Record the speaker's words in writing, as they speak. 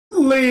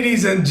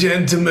Ladies and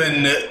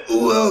gentlemen,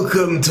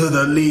 welcome to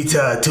the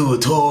Lita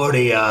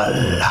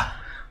tutorial.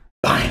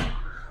 Bang.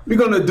 We're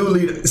gonna do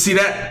Lita. See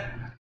that?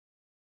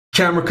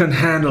 Camera can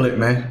handle it,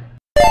 man.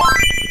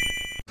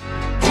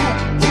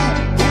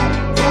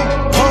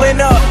 Pulling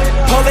up,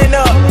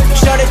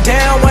 shut it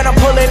down when I'm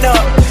pulling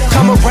up.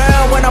 Come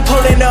around when I'm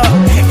pulling up.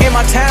 In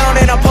my town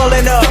and I'm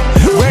pulling up.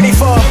 Ready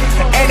for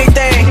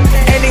anything,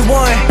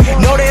 anyone.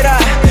 Know that I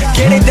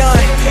get it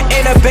done.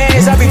 In the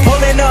bands, I be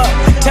pulling up.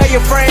 Tell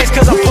your friends,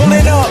 cause I'm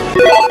pulling up.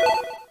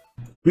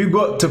 We've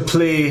got to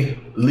play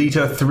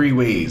Lita three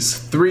ways.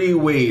 Three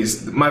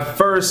ways. My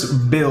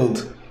first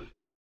build,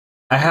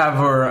 I have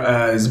her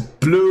as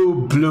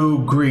blue,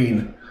 blue,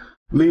 green.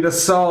 Lita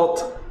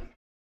Salt.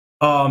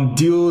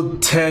 Deal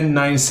 10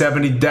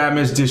 970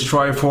 damage,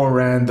 destroy 4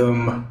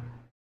 random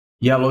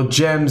yellow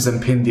gems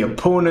and pin the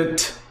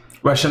opponent.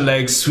 Russian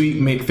leg sweep,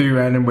 make 3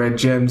 random red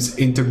gems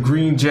into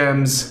green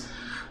gems.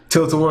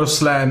 Tilt-a-whirl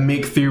slam,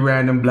 make 3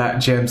 random black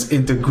gems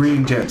into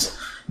green gems.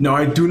 Now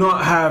I do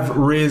not have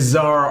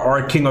Rezar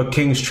or King of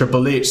Kings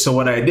Triple H, so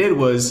what I did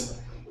was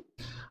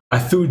I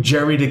threw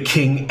Jerry the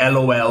King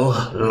LOL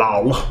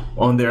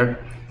on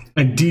there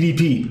and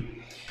DDP.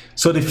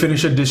 So the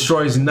finisher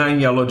destroys 9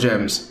 yellow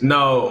gems.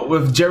 Now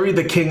with Jerry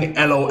the King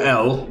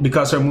LOL,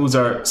 because her moves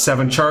are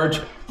 7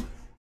 charge,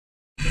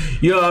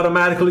 you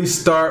automatically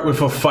start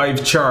with a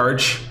 5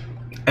 charge,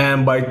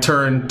 and by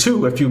turn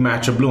 2, if you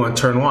match a blue on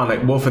turn 1,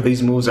 like both of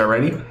these moves are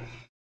ready.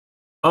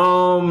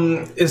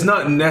 It's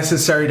not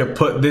necessary to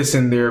put this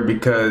in there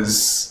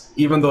because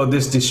even though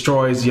this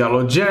destroys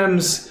yellow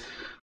gems,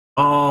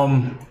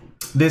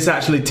 this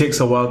actually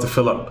takes a while to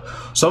fill up.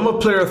 So I'm gonna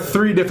play her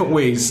 3 different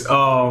ways.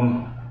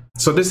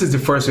 So this is the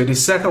first way. The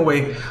second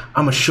way,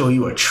 I'm gonna show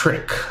you a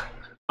trick.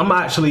 I'm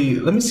actually,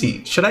 let me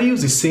see, should I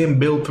use the same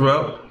build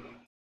throughout?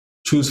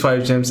 Choose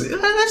 5 gems.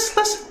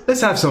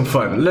 Let's have some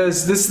fun.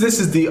 This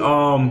is the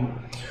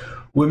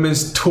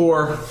women's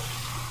tour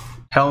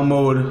hell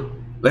mode.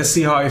 Let's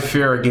see how I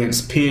fare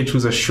against Paige,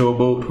 who's a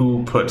showboat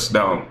who puts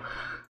down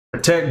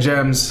protect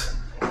gems.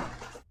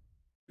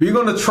 We're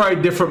gonna try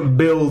different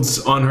builds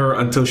on her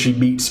until she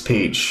beats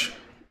Paige.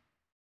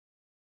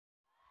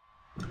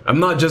 I'm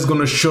not just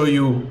gonna show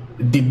you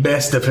the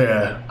best of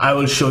her, I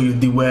will show you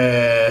the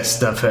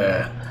worst of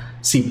her.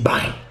 See,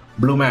 bang,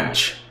 blue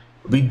match.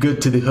 We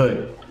good to the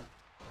hood.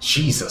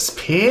 Jesus,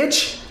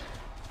 Paige?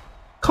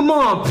 Come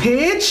on,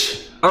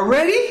 Paige.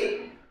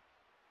 Already?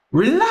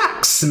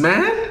 Relax,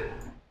 man.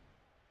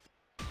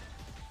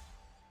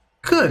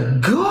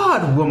 Good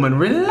God, woman,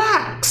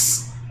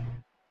 relax.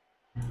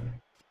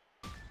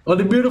 Well,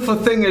 the beautiful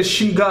thing is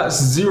she got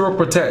 0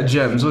 protect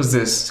gems. What's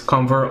this?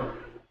 Convert.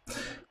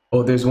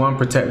 Oh, there's 1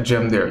 protect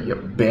gem there, you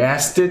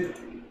bastard.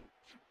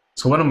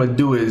 So what I'm gonna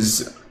do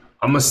is,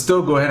 I'm gonna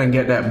still go ahead and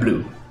get that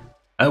blue.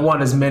 I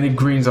want as many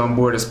greens on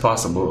board as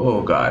possible.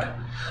 Oh God.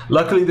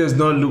 Luckily there's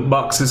no loot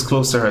boxes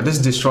close to her. This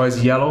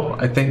destroys yellow,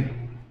 I think.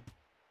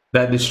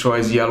 That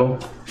destroys yellow.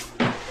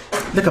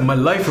 Look at my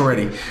life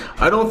already.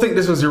 I don't think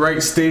this was the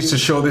right stage to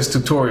show this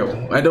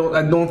tutorial. I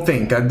don't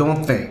think.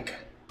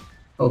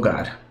 Oh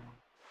God.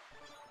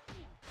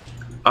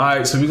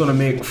 Alright, so we're gonna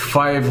make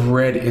 5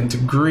 red into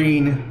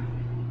green.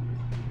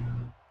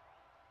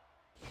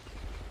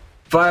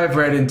 5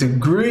 red into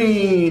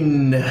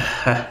green. Bye.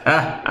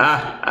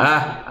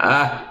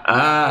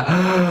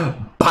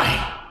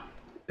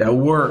 That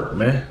worked,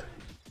 man.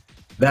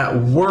 That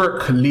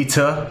worked,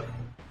 Lita.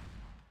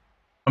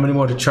 How many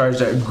more to charge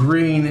that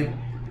green?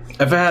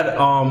 If I had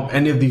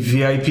any of the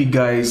VIP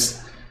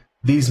guys,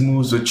 these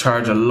moves would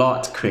charge a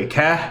lot quick,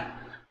 huh?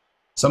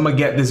 So I'm gonna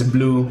get this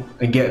blue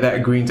and get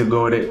that green to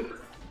go with it.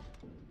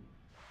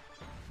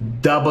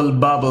 Double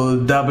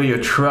bubble, double your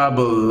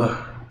trouble.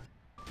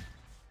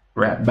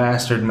 Rat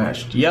bastard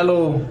matched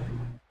yellow.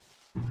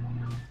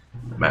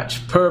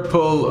 Match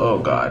purple. Oh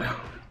God.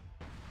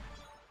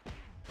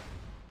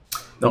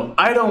 No,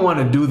 I don't want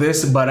to do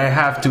this, but I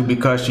have to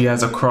because she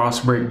has a cross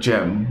break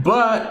gem.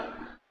 But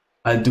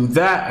I do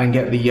that and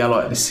get the yellow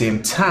at the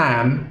same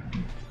time.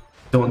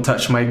 Don't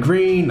touch my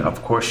green.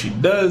 Of course she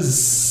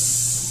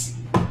does.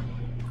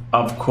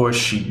 Of course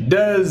she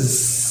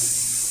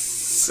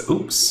does.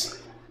 Oops.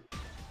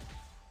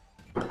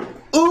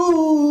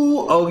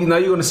 Ooh. Oh, now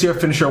you're gonna see her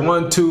finisher.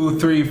 1, 2,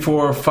 3,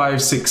 4,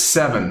 5, 6,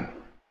 7.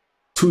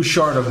 2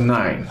 short of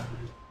 9.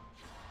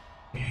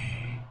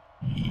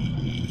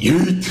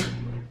 Yeet.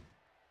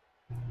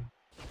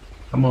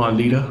 Come on,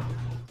 Lita.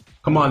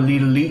 Come on,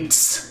 Lita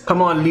Leets.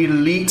 Come on, Lita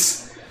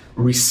Leets.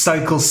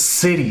 Recycle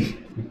City,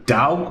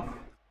 dog.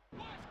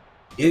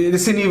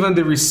 This ain't even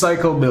the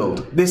recycle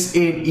build. This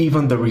ain't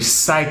even the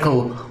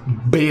recycle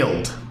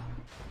build.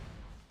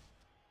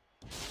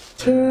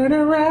 Turn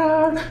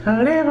around,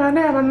 I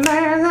never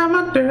land on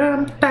my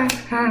damn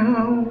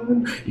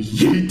down.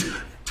 Yeet.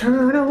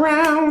 Turn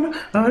around,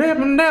 I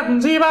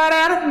never see by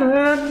that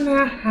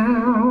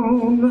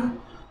down.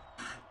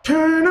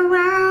 Turn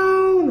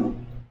around.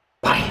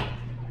 Bye.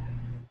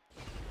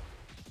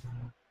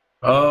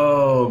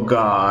 Oh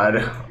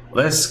God.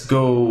 Let's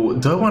go.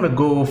 Do I want to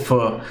go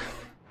for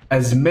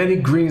as many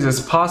greens as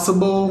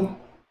possible?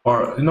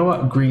 Or you know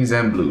what? Greens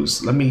and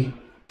blues. Let me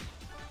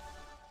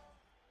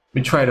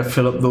try to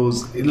fill up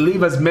those.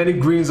 Leave as many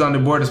greens on the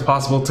board as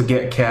possible to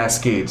get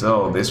cascades.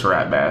 Oh, this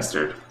rat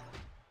bastard.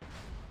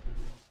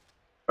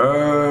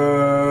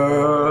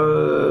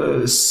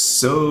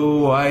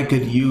 So I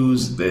could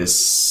use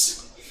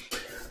this.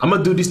 I'm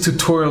gonna do these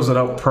tutorials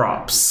without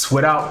props.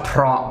 Without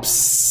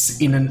props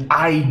in an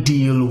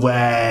ideal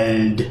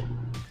world.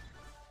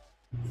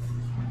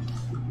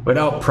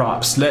 Without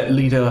props. Let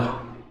Lita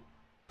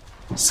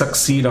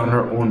succeed on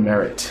her own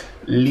merit.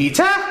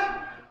 Lita?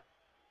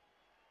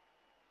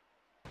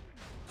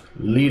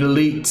 Lita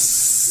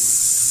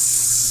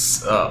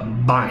leads.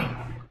 Bang.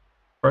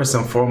 First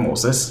and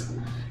foremost, let's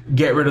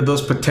get rid of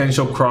those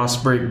potential cross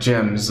break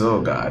gems.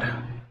 Oh god.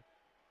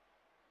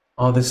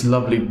 All this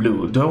lovely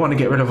blue. Do I want to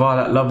get rid of all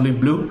that lovely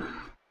blue?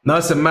 No,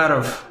 it's a matter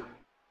of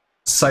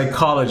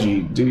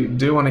psychology.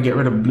 Do I want to get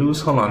rid of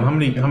blues? Hold on. How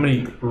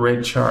many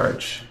red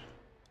charge?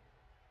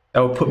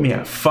 That will put me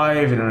at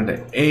 5 and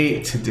then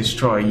 8 to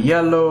destroy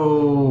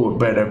yellow.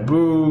 Better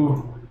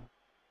blue.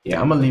 Yeah,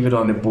 I'm gonna leave it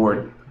on the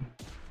board.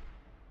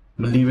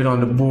 I'm gonna leave it on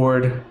the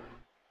board.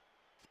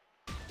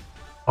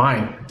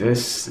 Fine.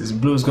 This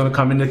blue is gonna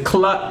come in the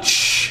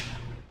clutch.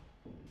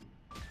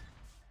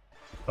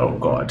 Oh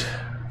god.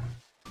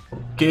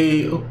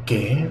 Okay.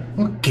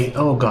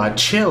 Oh god,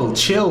 chill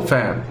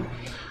fam.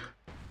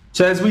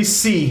 So as we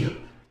see,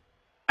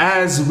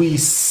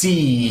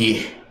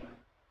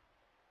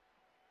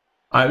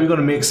 alright, we're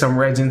gonna make some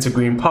reds into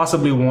green,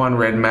 possibly one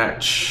red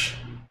match.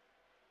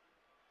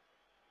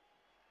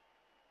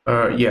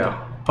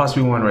 Yeah,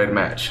 possibly one red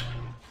match.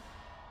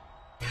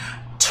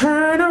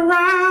 Turn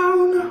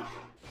around.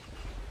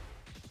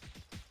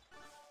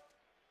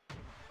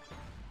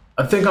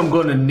 I think I'm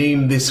gonna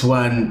name this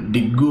one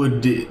the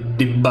good,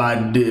 the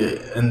bad,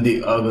 and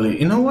the ugly.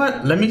 You know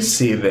what? Let me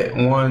save it.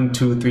 1,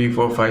 2, 3,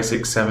 4, 5,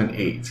 6, 7,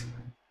 8.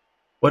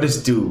 What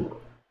does do?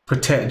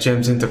 Protect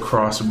gems into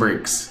cross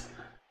breaks.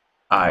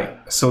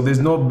 Alright, so there's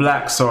no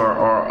blacks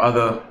or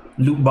other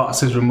loot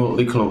boxes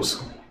remotely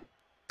close.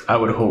 I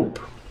would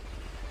hope.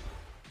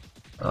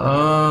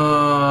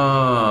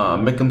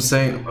 Make them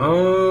say,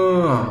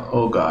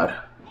 oh god.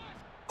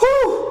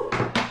 Whew!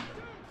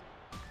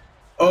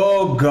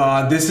 Oh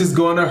god, this is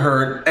gonna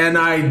hurt, and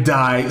I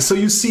die. So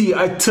you see,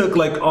 I took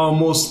like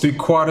almost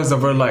 3/4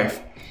 of her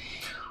life.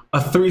 A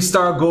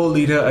 3-star gold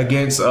leader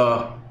against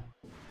a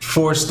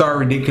 4-star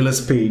ridiculous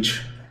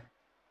page.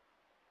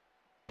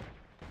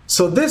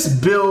 So this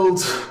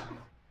build,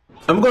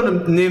 I'm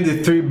gonna name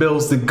the 3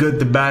 builds the good,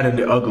 the bad, and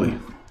the ugly.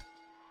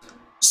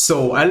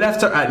 So I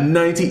left her at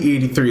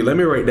 9083. Let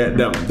me write that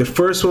down. The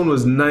first one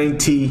was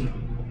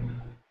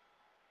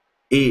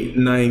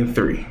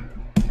 9893.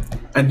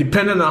 And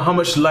depending on how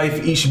much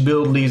life each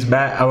build leaves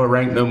back, I will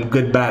rank them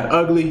good, bad,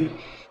 ugly.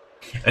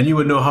 And you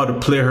would know how to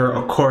play her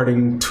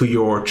according to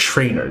your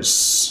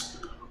trainers.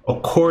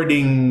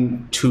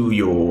 According to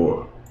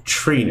your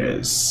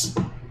trainers.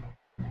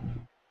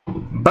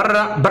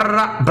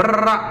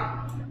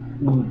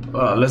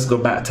 Let's go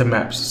back to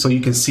maps so you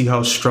can see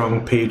how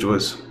strong Paige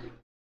was.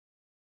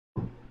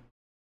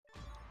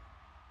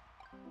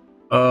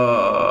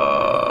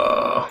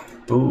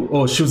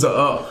 Oh, she was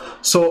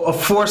so a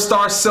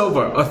 4-star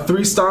silver, a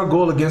 3-star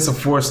gold against a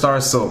 4-star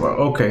silver.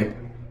 Okay,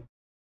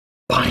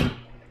 fine.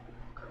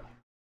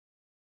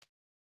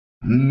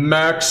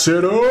 Max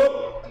it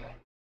up.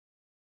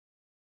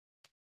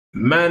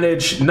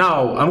 Manage.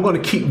 Now I'm gonna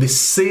keep the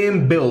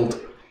same build,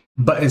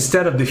 but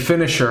instead of the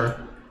finisher,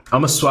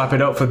 I'm gonna swap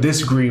it out for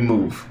this green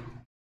move.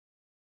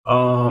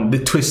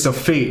 The twist of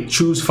fate.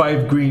 Choose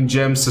 5 green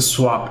gems to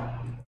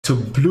swap to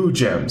blue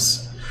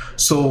gems.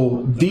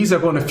 So these are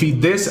going to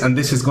feed this, and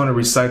this is going to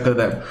recycle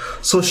them.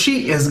 So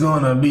she is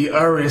going to be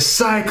a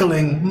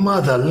recycling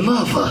mother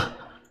lover.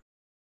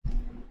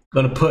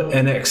 Gonna put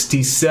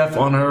NXT Seth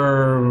on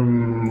her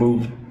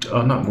move,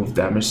 not move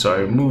damage,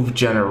 sorry, move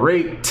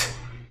generate.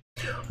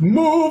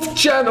 Move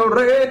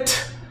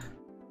generate.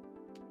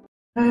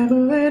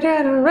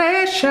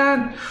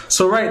 Generation.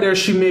 So right there,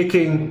 she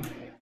making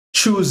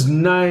choose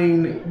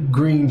 9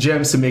 green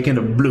gems to make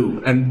into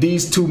blue, and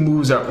these 2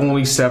 moves are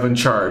only 7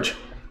 charge.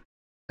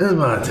 It's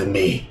not to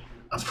me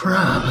a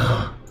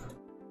problem.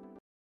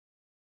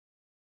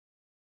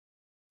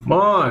 Come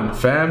on,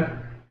 fam.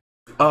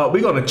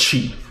 We're gonna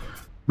cheat.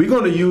 We're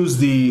gonna use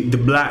the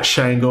black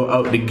shine go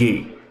out the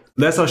gate.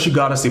 That's how she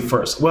got us the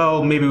first.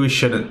 Well, maybe we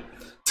shouldn't.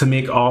 To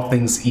make all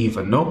things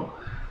even, no?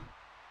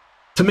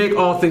 To make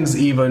all things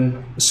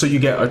even, so you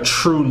get a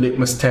true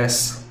litmus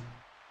test.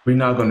 We're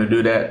not gonna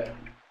do that.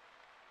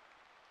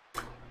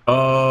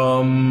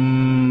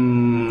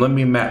 Let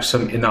me match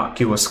some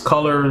innocuous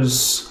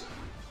colors.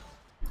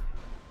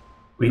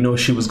 We know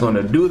she was going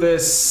to do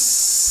this.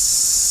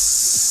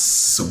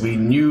 We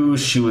knew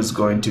she was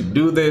going to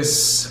do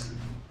this.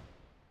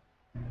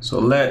 So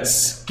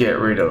let's get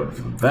rid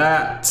of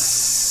that.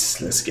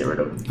 Let's get rid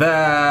of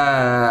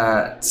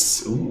that.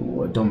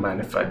 Ooh, I don't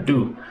mind if I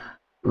do.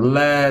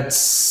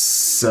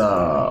 Let's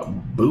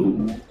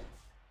boo.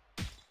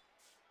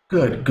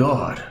 Good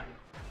God.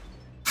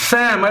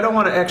 Fam, I don't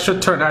want an extra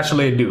turn.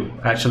 Actually, I do.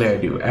 Actually, I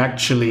do.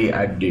 Actually,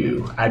 I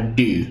do. I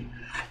do.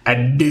 I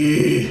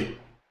do.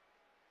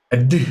 I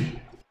do.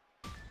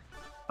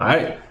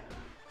 Alright.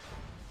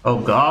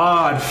 Oh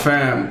God,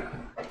 fam.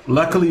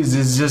 Luckily,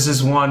 there's just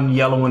this one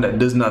yellow one that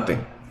does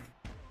nothing.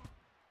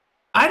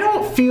 I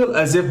don't feel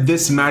as if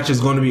this match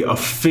is going to be a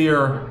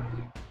fair...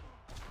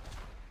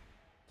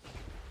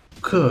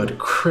 Good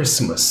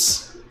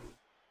Christmas.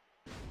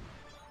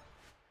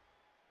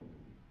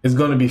 It's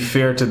going to be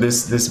fair to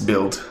this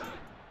build.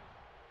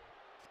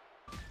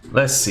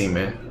 Let's see,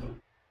 man.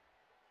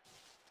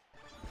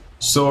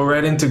 So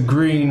red into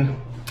green.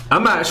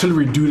 I'm gonna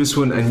actually redo this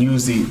one and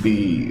use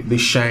the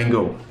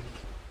Shango.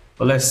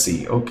 But let's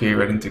see. Okay,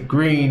 red into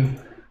green.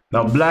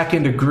 Now black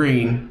into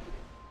green.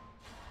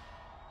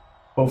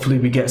 Hopefully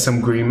we get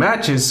some green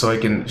matches so I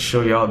can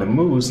show y'all the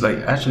moves. Like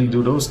actually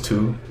do those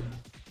two.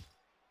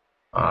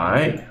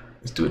 Alright,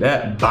 let's do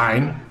that.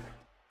 Bind.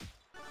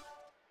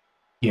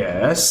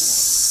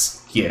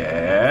 Yes.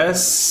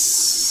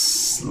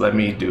 Yes. Let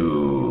me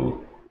do...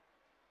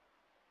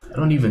 I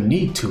don't even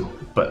need to,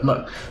 but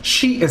look,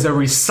 she is a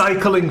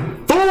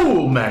recycling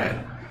fool,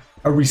 man.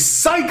 A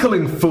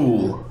recycling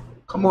fool.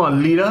 Come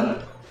on,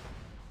 Lita.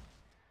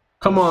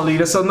 Come on,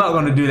 Lita. So I'm not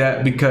gonna do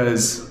that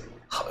because,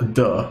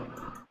 duh.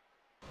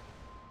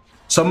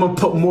 So I'm gonna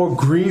put more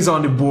greens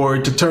on the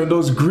board to turn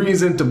those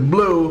greens into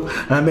blue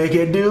and make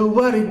it do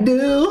what it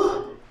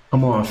do.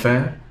 Come on,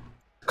 fam.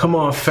 Come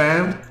on,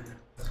 fam.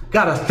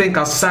 Gotta think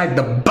outside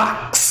the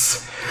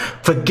box.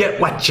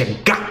 Forget what you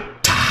got.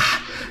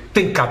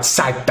 Think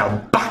outside the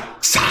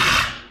box.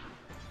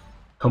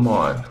 Come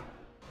on.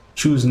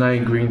 Choose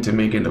 9 green to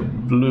make it a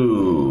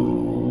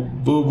blue.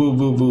 Boo, boo,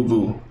 boo, boo,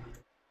 boo.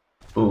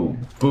 Boo,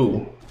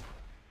 boo.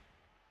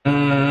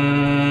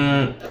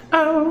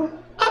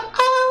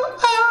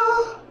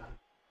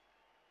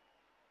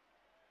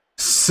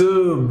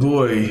 So,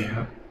 boy.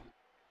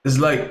 It's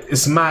like,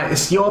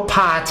 it's your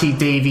party,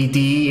 Davey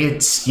D.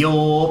 It's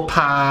your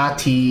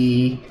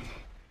party.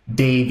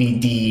 Davey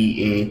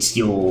D, it's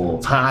your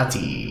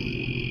party.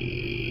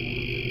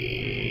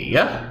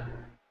 Yeah?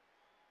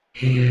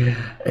 Yeah?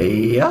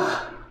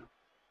 Yeah?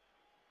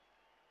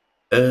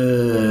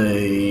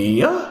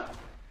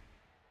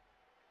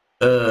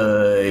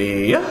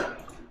 Yeah?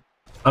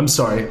 I'm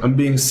sorry, I'm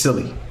being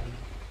silly.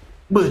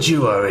 But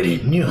you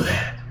already knew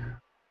that.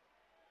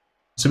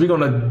 So we're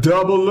gonna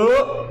double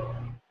up.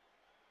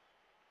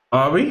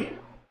 Are we?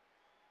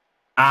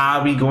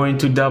 Are we going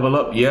to double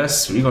up?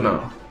 Yes, we're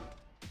gonna.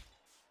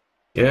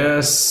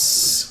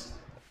 Yes.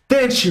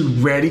 Then you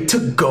ready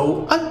to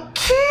go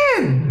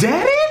again,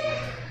 daddy?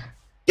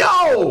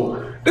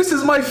 Yo, this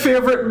is my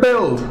favorite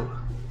build.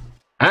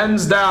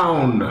 Hands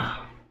down.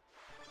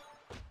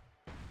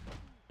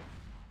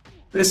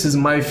 This is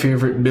my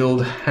favorite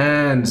build,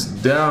 hands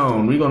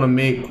down. We're gonna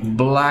make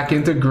black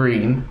into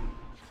green.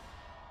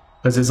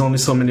 Because there's only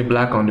so many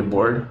black on the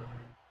board.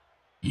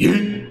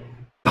 Yeet.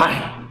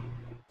 Bang.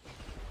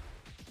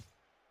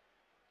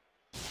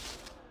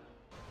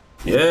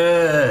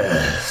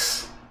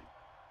 Yes.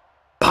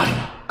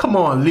 Bang. Come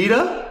on,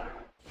 Lita.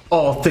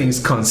 All things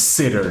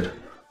considered.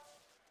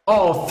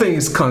 All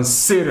things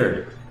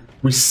considered.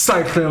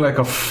 Recycling like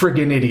a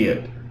friggin'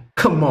 idiot.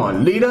 Come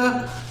on,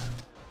 Lita.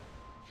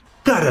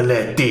 Gotta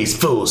let these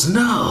fools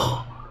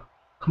know.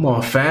 Come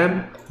on,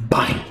 fam.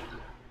 Bang.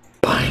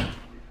 Bang.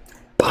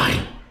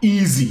 Bang.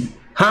 Easy.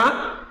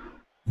 Huh?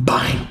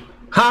 Bang.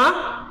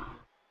 Huh?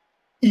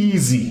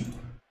 Easy.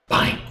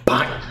 Bang.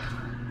 Bang.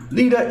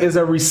 Lita is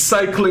a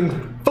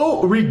recycling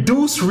fool.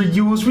 Reduce,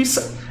 reuse,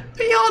 recycle.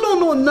 Y'all don't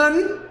know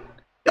nothing.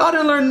 Y'all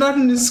didn't learn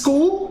nothing in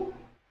school.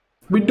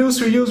 Reduce,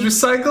 reuse,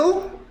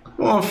 recycle.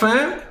 Come on,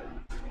 fam.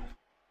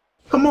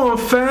 Come on,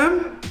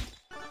 fam.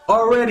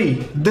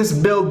 Already, this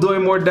build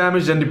doing more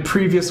damage than the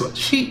previous one.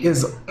 She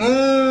is.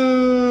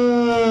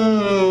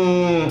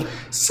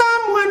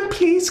 Someone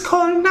please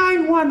call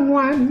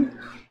 911.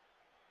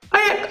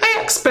 I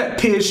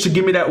expect Paige to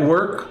give me that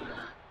work.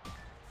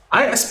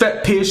 I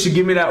expect Paige to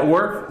give me that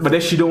work, but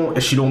if she don't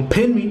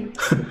pin me,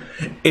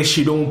 if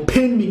she don't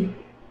pin me.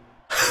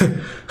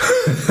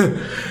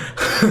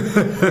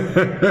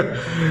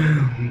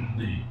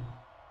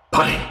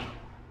 Bang.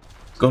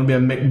 It's gonna be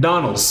a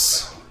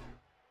McDonald's.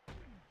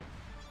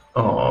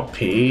 Oh,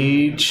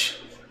 Paige.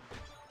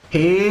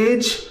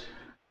 Paige,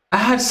 I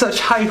had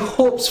such high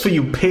hopes for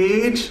you,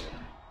 Paige.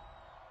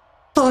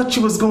 Thought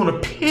you was gonna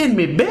pin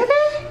me, baby.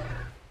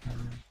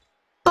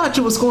 Thought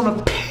you was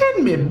gonna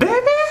pin me,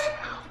 baby.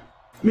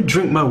 Let me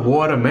drink my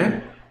water,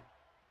 man.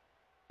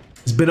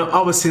 It's been an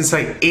hour since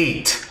I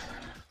ate.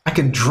 I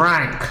can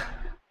drink.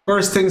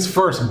 First things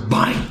first,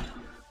 bang.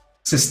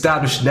 Let's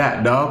establish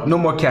that, dog. No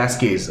more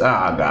cascades. Oh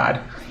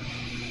God.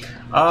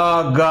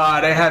 Oh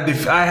God, I had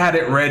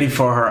it ready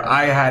for her.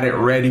 I had it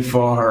ready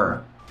for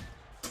her.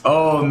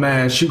 Oh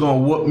man, she gonna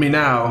whoop me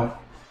now.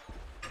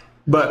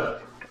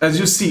 But as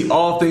you see,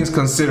 all things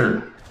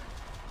considered.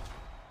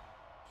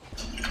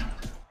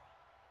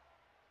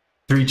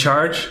 3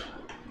 charge.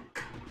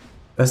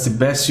 That's the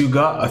best you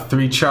got, a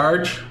 3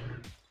 charge.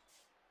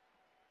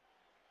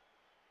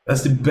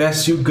 That's the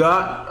best you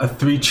got? A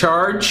 3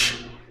 charge?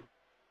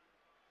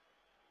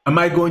 Am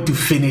I going to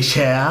finish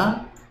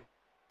here?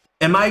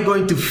 Am I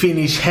going to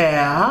finish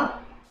here?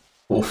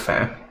 Oh,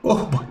 fam.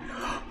 Oh, boy.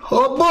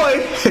 Oh,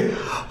 boy.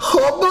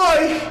 Oh,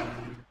 boy.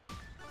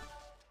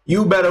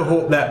 You better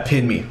hope that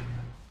pin me.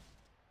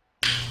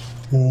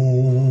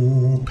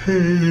 Oh, Paige.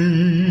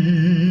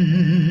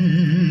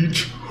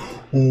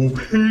 Oh,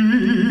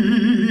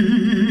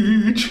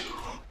 Paige.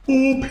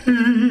 Oh,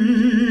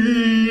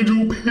 Paige.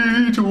 Oh,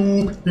 Paige.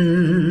 Oh,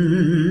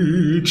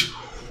 Paige.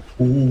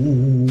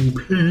 Oh,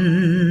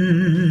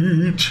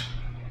 Paige.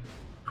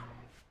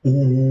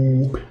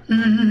 Oh,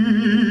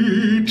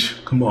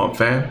 Paige. Come on,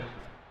 fam.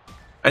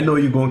 I know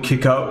you're gonna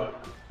kick out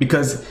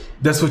because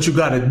that's what you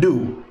gotta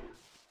do.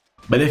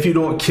 But if you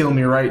don't kill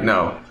me right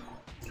now.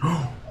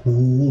 Oh,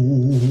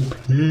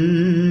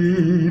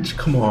 Paige.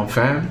 Come on,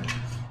 fam.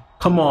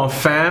 Come on,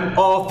 fam.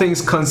 All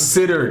things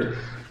considered,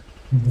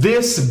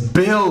 this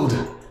build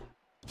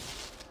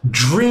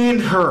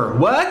drained her.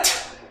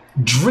 What?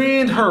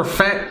 Drained her,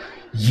 fam.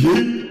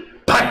 Yeah.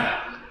 Bang.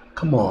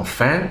 Come on,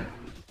 fam.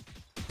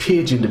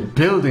 Paige in the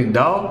building,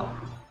 dog.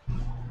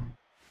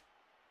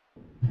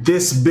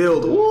 This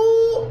build,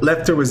 ooh,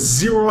 left her with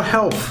 0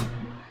 health.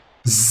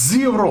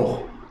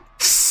 0.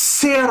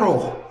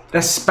 Zero.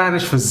 That's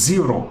Spanish for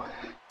 0.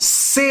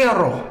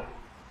 0.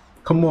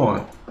 Come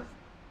on.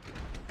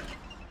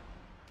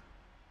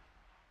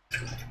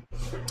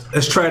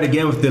 Let's try it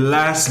again with the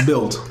last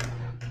build.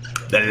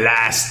 The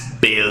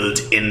last build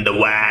in the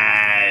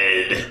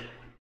wild.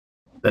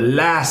 The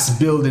last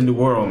build in the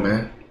world,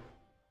 man.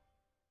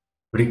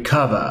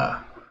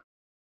 Recover.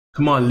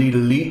 Come on, lead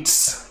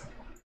elites.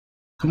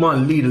 Come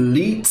on, lead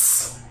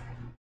elites.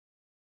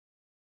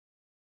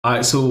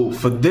 Alright, so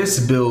for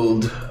this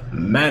build,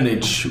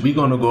 manage, we're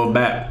gonna go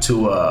back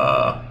to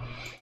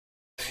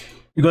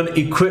we're gonna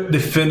equip the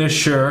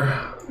finisher.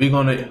 We're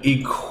gonna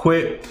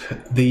equip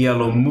the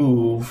yellow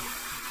move,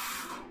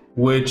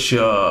 which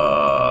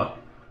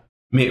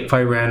make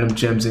 5 random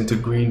gems into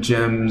green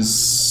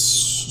gems.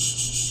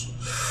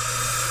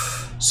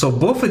 So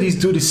both of these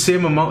do the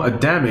same amount of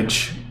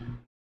damage.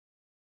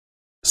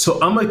 So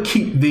I'm gonna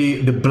keep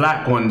the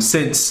black one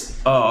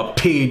since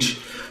Paige,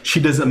 she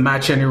doesn't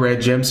match any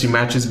red gems, she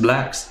matches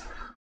blacks.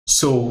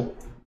 So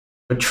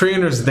for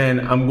trainers, then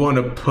I'm going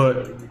to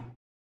put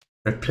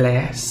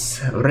replace.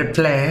 Wait,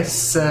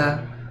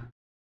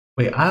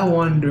 I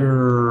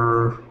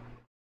wonder.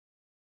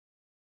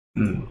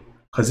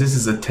 Because this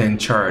is a 10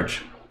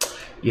 charge.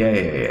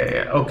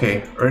 Yeah.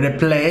 Okay,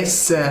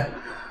 replace.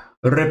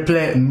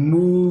 Replace,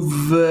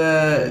 move,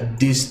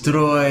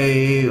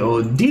 destroy,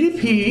 or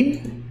DDP.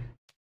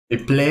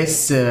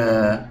 Replace,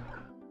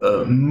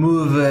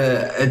 move,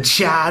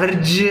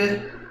 charge,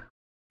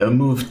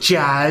 move,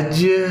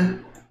 charge.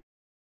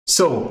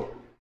 So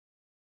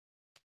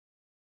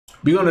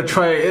we're gonna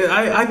try.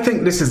 I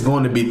think this is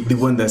going to be the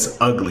one that's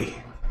ugly.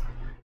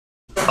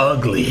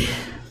 Ugly.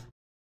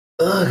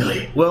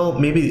 Well,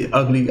 maybe the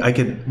ugly.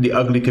 The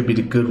ugly could be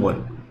the good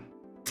one.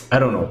 I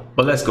don't know,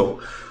 but let's go.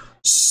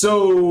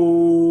 So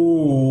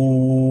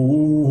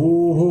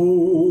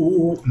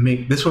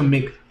make this one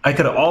make. I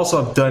could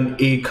also have done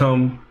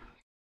Acom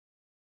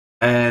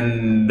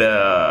and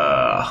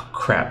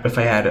crap if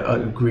I had a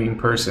green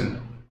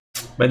person,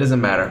 but it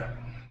doesn't matter.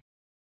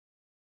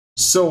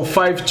 So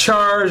 5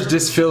 charge.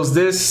 This fills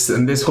this,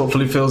 and this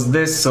hopefully fills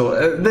this.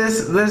 So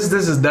this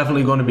is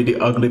definitely going to be the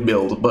ugly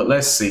build. But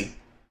let's see.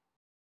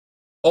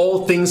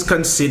 All things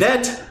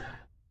considered.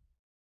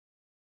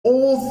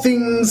 All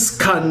things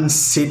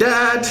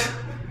considered.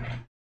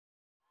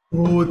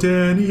 Oh,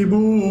 Danny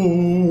Boy.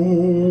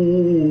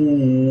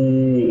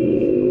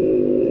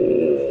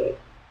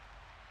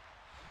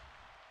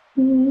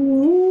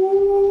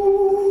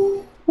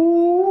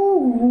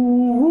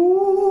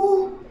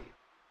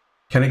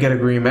 Can I get a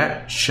green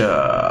match?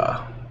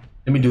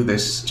 Let me do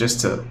this just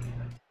to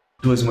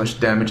do as much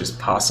damage as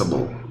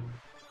possible.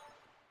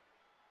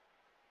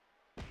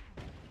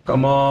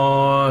 Come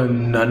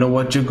on, I know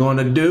what you're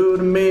gonna do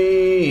to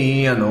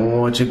me. I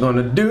know what you're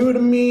gonna do to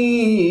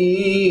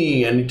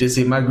me. I need to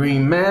see my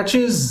green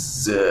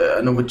matches.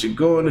 I know what you're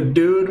gonna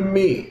do to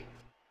me.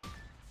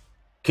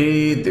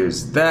 Okay,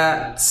 there's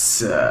that.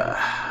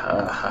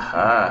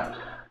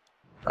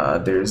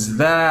 There's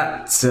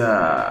that.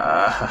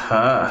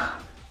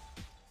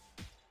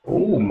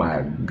 Oh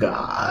my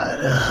god.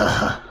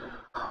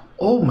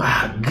 Oh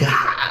my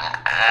god.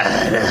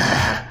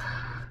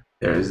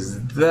 There's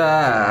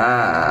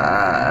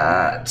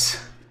that.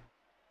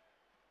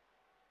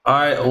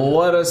 Alright,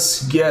 let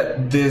us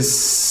get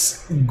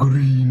this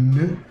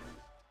green,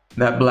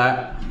 that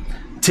black,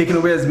 taking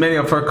away as many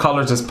of her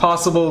colors as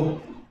possible.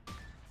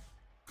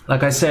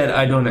 Like I said,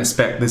 I don't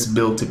expect this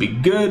build to be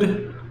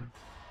good.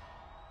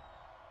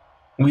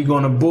 We're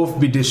gonna both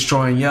be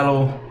destroying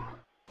yellow.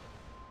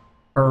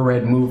 Her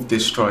red move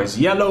destroys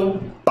yellow.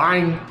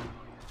 Bang.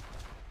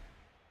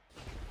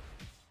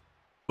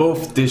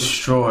 Both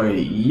destroy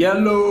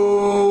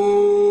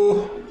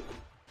yellow.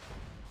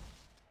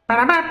 I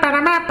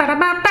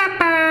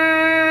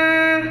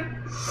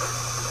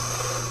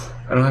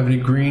don't have any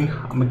green.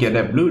 I'm gonna get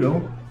that blue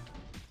though.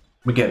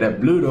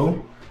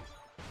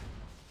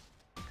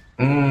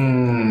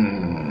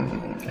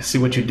 I see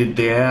what you did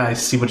there. I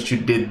see what you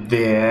did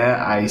there.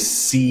 I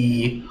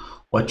see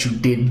what you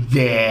did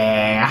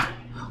there.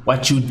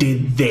 What you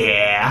did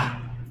there.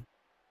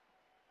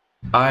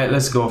 Alright,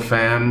 let's go,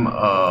 fam.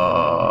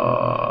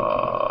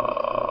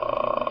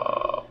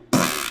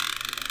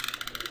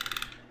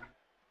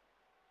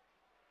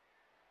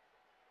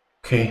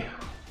 Okay.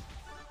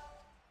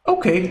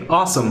 Okay,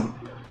 awesome.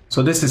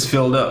 So this is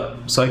filled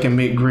up, so I can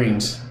make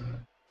greens.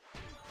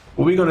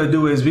 What we're gonna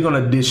do is we're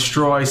gonna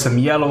destroy some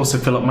yellows to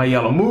fill up my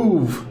yellow.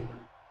 Move.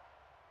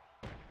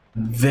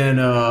 Then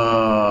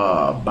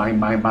bang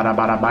bang bada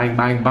bada bang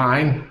bang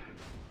bang.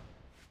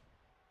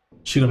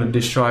 She's gonna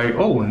destroy.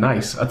 Oh,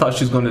 nice. I thought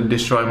she was gonna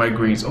destroy my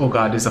greens. Oh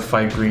god, there's a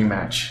 5 green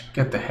match.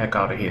 Get the heck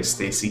out of here,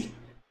 Stacy.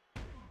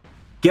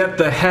 Get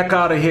the heck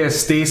out of here,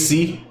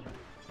 Stacy.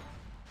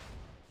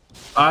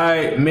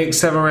 I make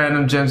 7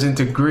 random gems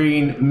into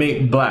green.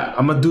 Make black.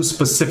 I'm gonna do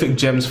specific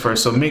gems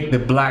first. So make the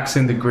blacks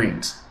into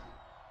greens.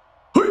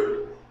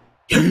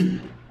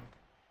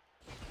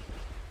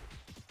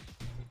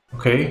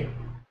 Okay.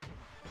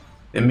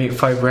 Then make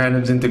 5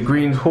 randoms into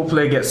greens.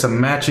 Hopefully I get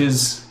some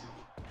matches.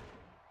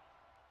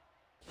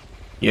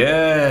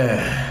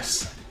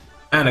 Yes.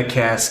 And a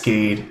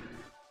cascade.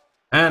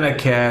 And a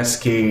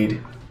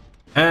cascade.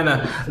 And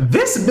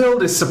this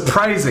build is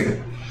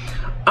surprising.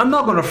 I'm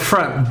not gonna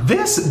front.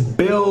 This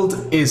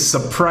build is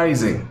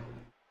surprising.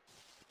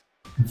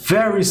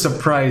 Very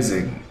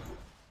surprising.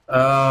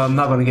 I'm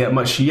not gonna get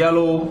much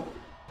yellow.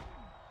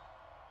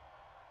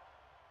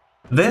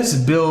 This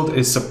build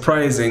is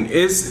surprising.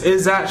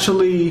 Is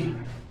actually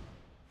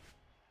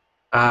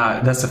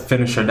that's a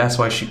finisher. That's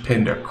why she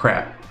pinned her.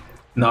 Crap.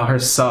 Now her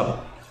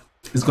sub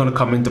is gonna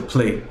come into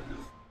play.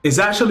 It's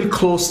actually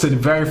close to the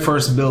very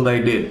first build I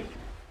did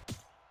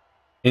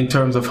in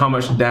terms of how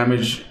much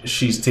damage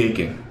she's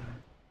taking.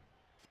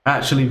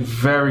 Actually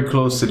very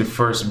close to the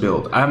first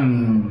build.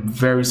 I'm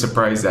very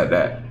surprised at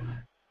that.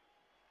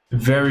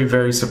 Very,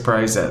 very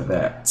surprised at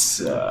that.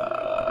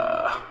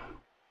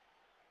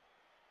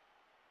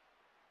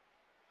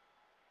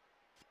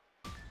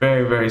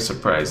 Very, very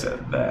surprised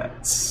at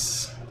that.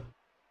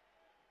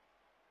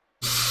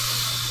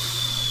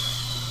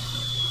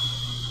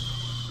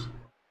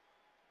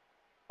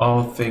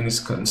 All things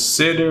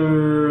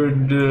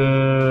considered,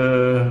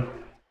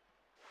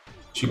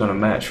 she's gonna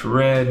match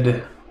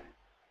red.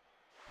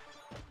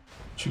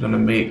 She's gonna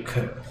make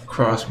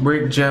cross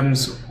break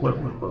gems. What?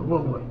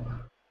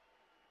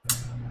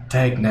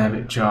 Tag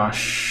nabbit,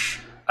 Josh.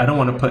 I don't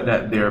want to put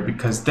that there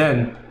because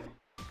then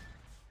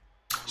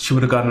she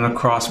would have gotten a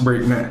cross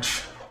break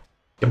match.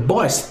 Your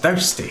boy's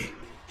thirsty.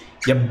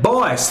 Your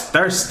boy's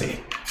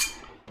thirsty.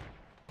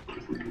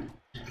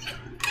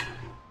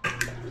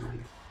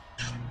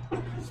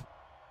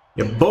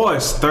 Your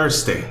boy's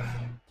thirsty.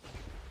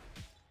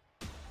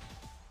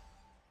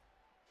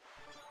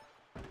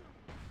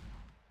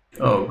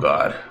 Oh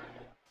God.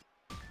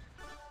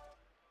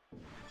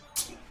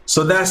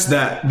 So that's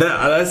that.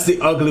 That's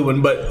the ugly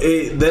one, but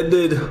that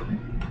did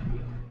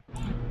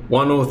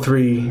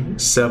 103,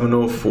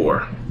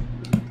 704.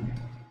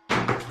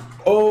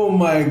 Oh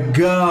my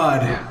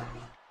God.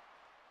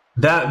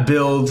 That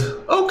build.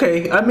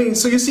 Okay, I mean,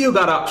 so you see you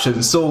got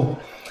options. So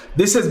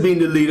this has been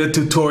the Lita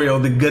tutorial,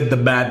 the good, the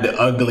bad, the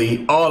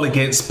ugly, all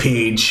against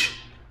Paige.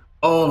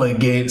 All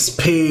against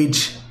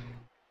Paige.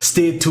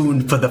 Stay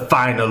tuned for the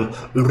final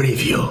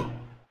review.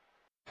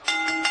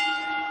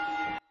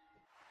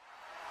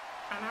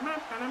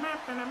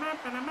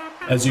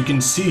 As you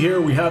can see here,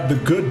 we have the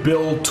good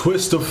build,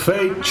 Twist of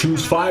Fate,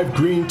 choose 5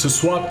 green to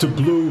swap to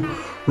blue,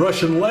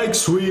 Russian leg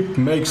sweep,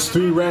 makes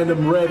 3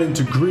 random red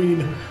into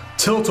green,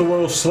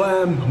 Tilt-A-Whirl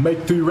slam,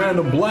 make 3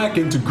 random black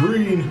into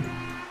green,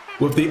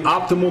 with the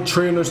optimal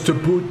trainers to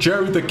boot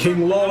Jerry the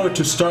King Lawler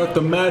to start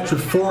the match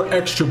with 4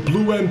 extra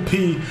blue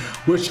MP,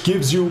 which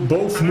gives you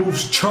both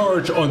moves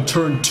charge on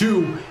turn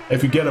 2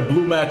 if you get a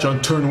blue match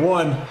on turn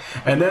 1,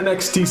 and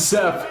NXT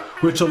Seth,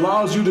 which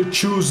allows you to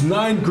choose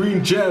 9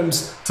 green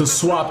gems to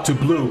swap to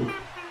blue.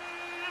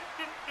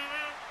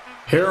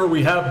 Here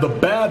we have the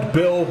bad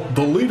build,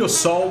 the Lead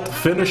Assault,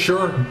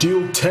 finisher,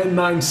 deal 10,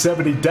 9,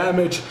 70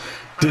 damage,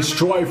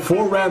 destroy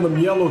 4 random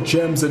yellow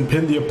gems and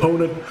pin the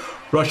opponent,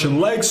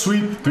 Russian leg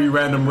sweep, 3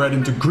 random red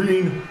into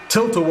green,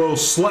 Tilt-A-Whirl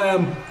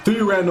slam,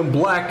 3 random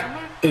black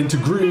into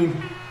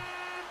green,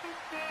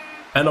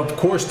 and of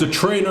course the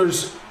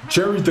trainers,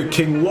 Jerry the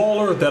King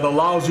Lawler, that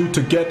allows you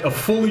to get a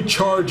fully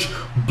charged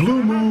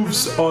blue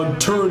moves on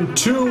turn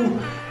 2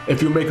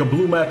 if you make a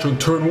blue match on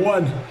turn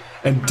 1,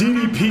 and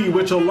DDP,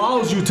 which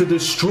allows you to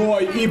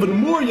destroy even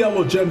more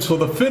yellow gems for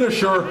the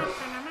finisher.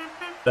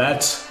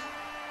 That's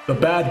the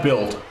bad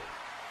build.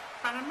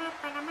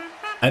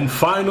 And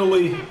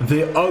finally,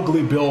 the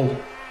ugly build,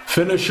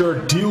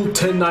 finisher, deal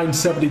 10, 9,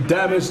 70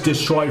 damage,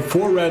 destroy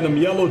 4 random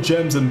yellow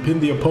gems and pin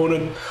the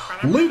opponent.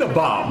 Lita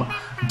Bomb,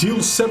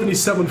 deal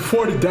 77,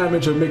 40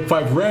 damage and make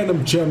 5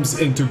 random gems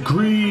into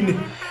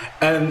green.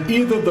 And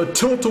either the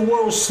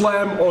Tilt-A-Whirl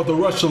slam or the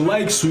Russian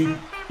leg sweep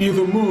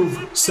either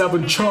move,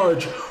 7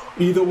 charge.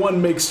 Either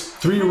one makes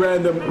 3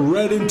 random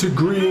red into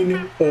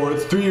green or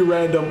 3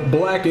 random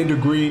black into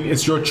green.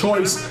 It's your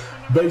choice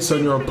based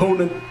on your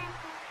opponent.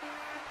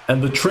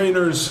 And the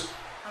trainer's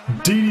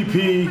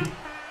DDP,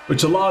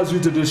 which allows you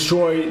to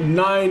destroy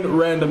 9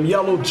 random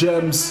yellow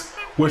gems,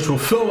 which will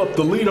fill up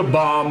the Lita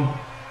bomb,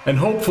 and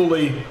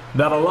hopefully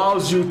that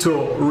allows you to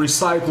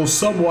recycle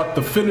somewhat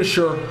the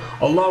finisher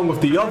along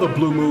with the other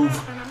blue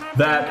move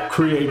that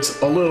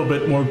creates a little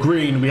bit more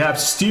green. We have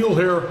steel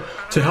here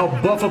to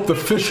help buff up the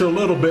Fisher a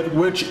little bit,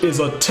 which is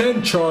a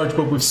 10 charge,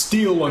 but with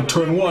steel on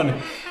turn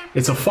 1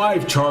 it's a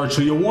 5 charge,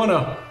 so you'll want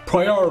to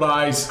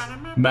prioritize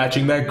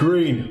matching that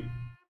green.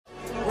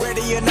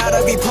 Ready or not,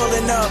 I'll be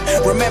pulling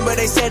up. Remember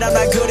they said I'm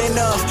not good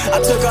enough.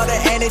 I took all the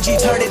energy,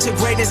 turned it to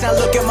greatness. Now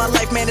look at my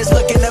life, man, it's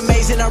looking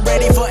amazing. I'm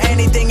ready for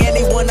anything,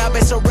 anyone, I've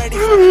been so ready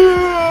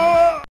for